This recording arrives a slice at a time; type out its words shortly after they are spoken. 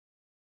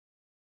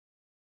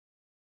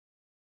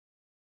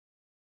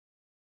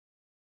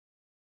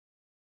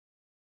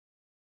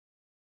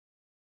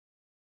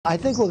I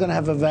think we're going to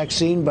have a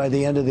vaccine by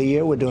the end of the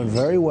year. We're doing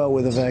very well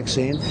with the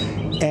vaccine.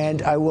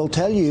 And I will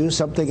tell you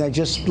something, I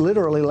just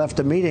literally left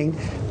a meeting.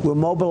 We're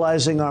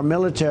mobilizing our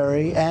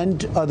military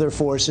and other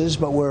forces,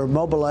 but we're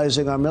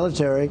mobilizing our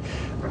military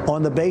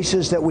on the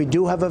basis that we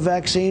do have a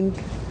vaccine.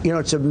 You know,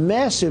 it's a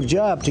massive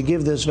job to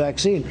give this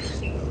vaccine.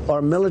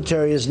 Our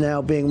military is now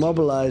being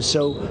mobilized.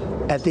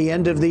 So at the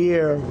end of the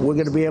year, we're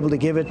going to be able to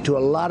give it to a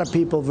lot of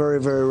people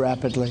very, very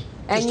rapidly.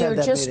 And you're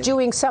just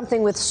doing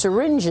something with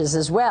syringes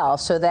as well,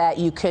 so that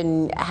you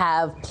can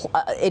have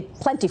it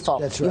plentiful.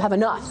 That's right. You have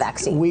enough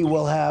vaccine. We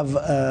will have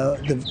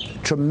the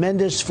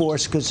tremendous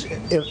force, because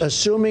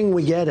assuming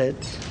we get it,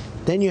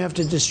 then you have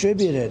to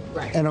distribute it.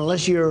 Right. And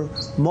unless you're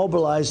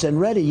mobilized and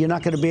ready, you're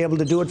not going to be able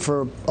to do it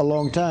for a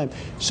long time.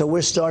 So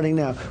we're starting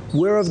now.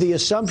 We're of the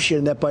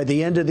assumption that by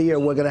the end of the year,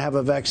 we're going to have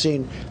a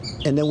vaccine,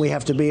 and then we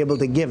have to be able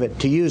to give it,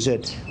 to use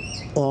it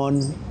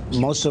on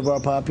most of our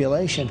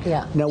population.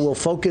 Yeah. Now we'll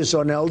focus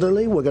on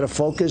elderly. We're going to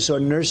focus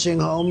on nursing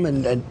home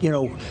and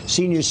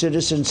senior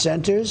citizen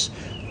centers,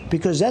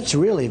 because that's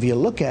really, if you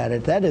look at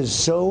it, that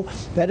is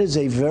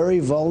a very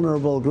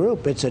vulnerable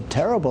group. It's a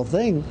terrible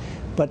thing.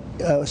 But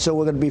so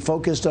we're going to be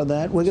focused on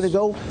that. We're going to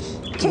go.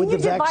 Can you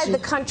divide the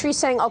country,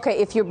 saying, okay,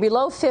 if you're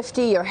below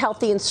 50, you're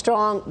healthy and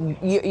strong,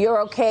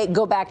 you're okay,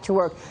 go back to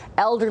work.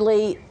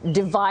 Elderly,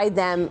 divide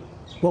them.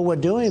 Well, we're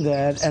doing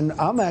that, and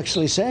I'm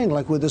actually saying,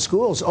 like with the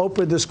schools,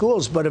 open the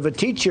schools. But if a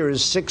teacher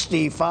is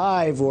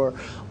 65 or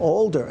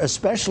older,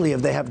 especially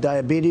if they have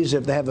diabetes,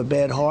 if they have a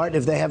bad heart,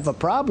 if they have a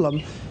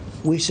problem,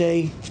 we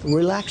say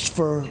relax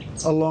for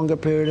a longer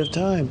period of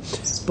time.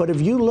 But if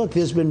you look,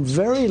 there's been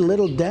very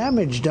little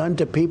damage done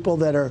to people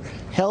that are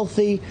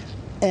healthy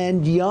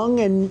and young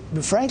and,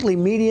 frankly,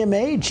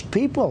 medium-aged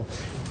people.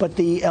 But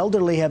the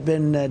elderly have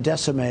been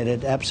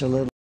decimated,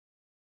 absolutely.